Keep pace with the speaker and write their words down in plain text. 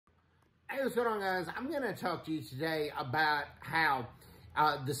Hey, what's going on, guys? I'm going to talk to you today about how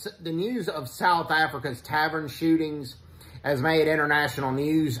the news of South Africa's tavern shootings has made international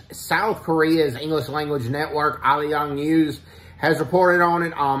news. South Korea's English language network, Arirang News, has reported on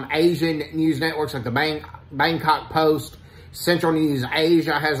it. Asian news networks like the Bangkok Post, Central News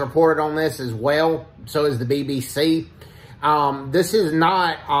Asia has reported on this as well. So is the BBC. This is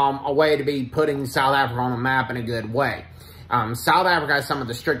not a way to be putting South Africa on a map in a good way. South Africa has some of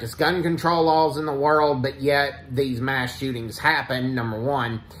the strictest gun control laws in the world, but yet these mass shootings happen, number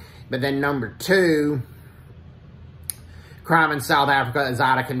one. But then number two, crime in South Africa is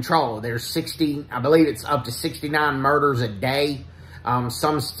out of control. There's I believe it's up to 69 murders a day.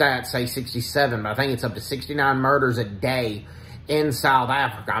 Some stats say 67, but I think it's up to 69 murders a day in South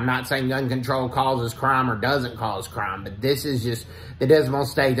Africa. I'm not saying gun control causes crime or doesn't cause crime, but this is just the dismal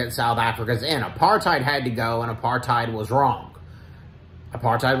state that South Africa's in. Apartheid had to go, and apartheid was wrong.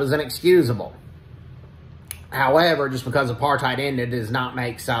 Apartheid was inexcusable. However, just because apartheid ended does not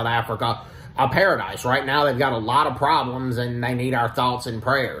make South Africa a paradise. Right now, they've got a lot of problems, and they need our thoughts and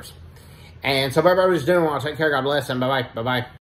prayers. And so, everybody's doing well. Take care. God bless, and bye-bye. Bye-bye.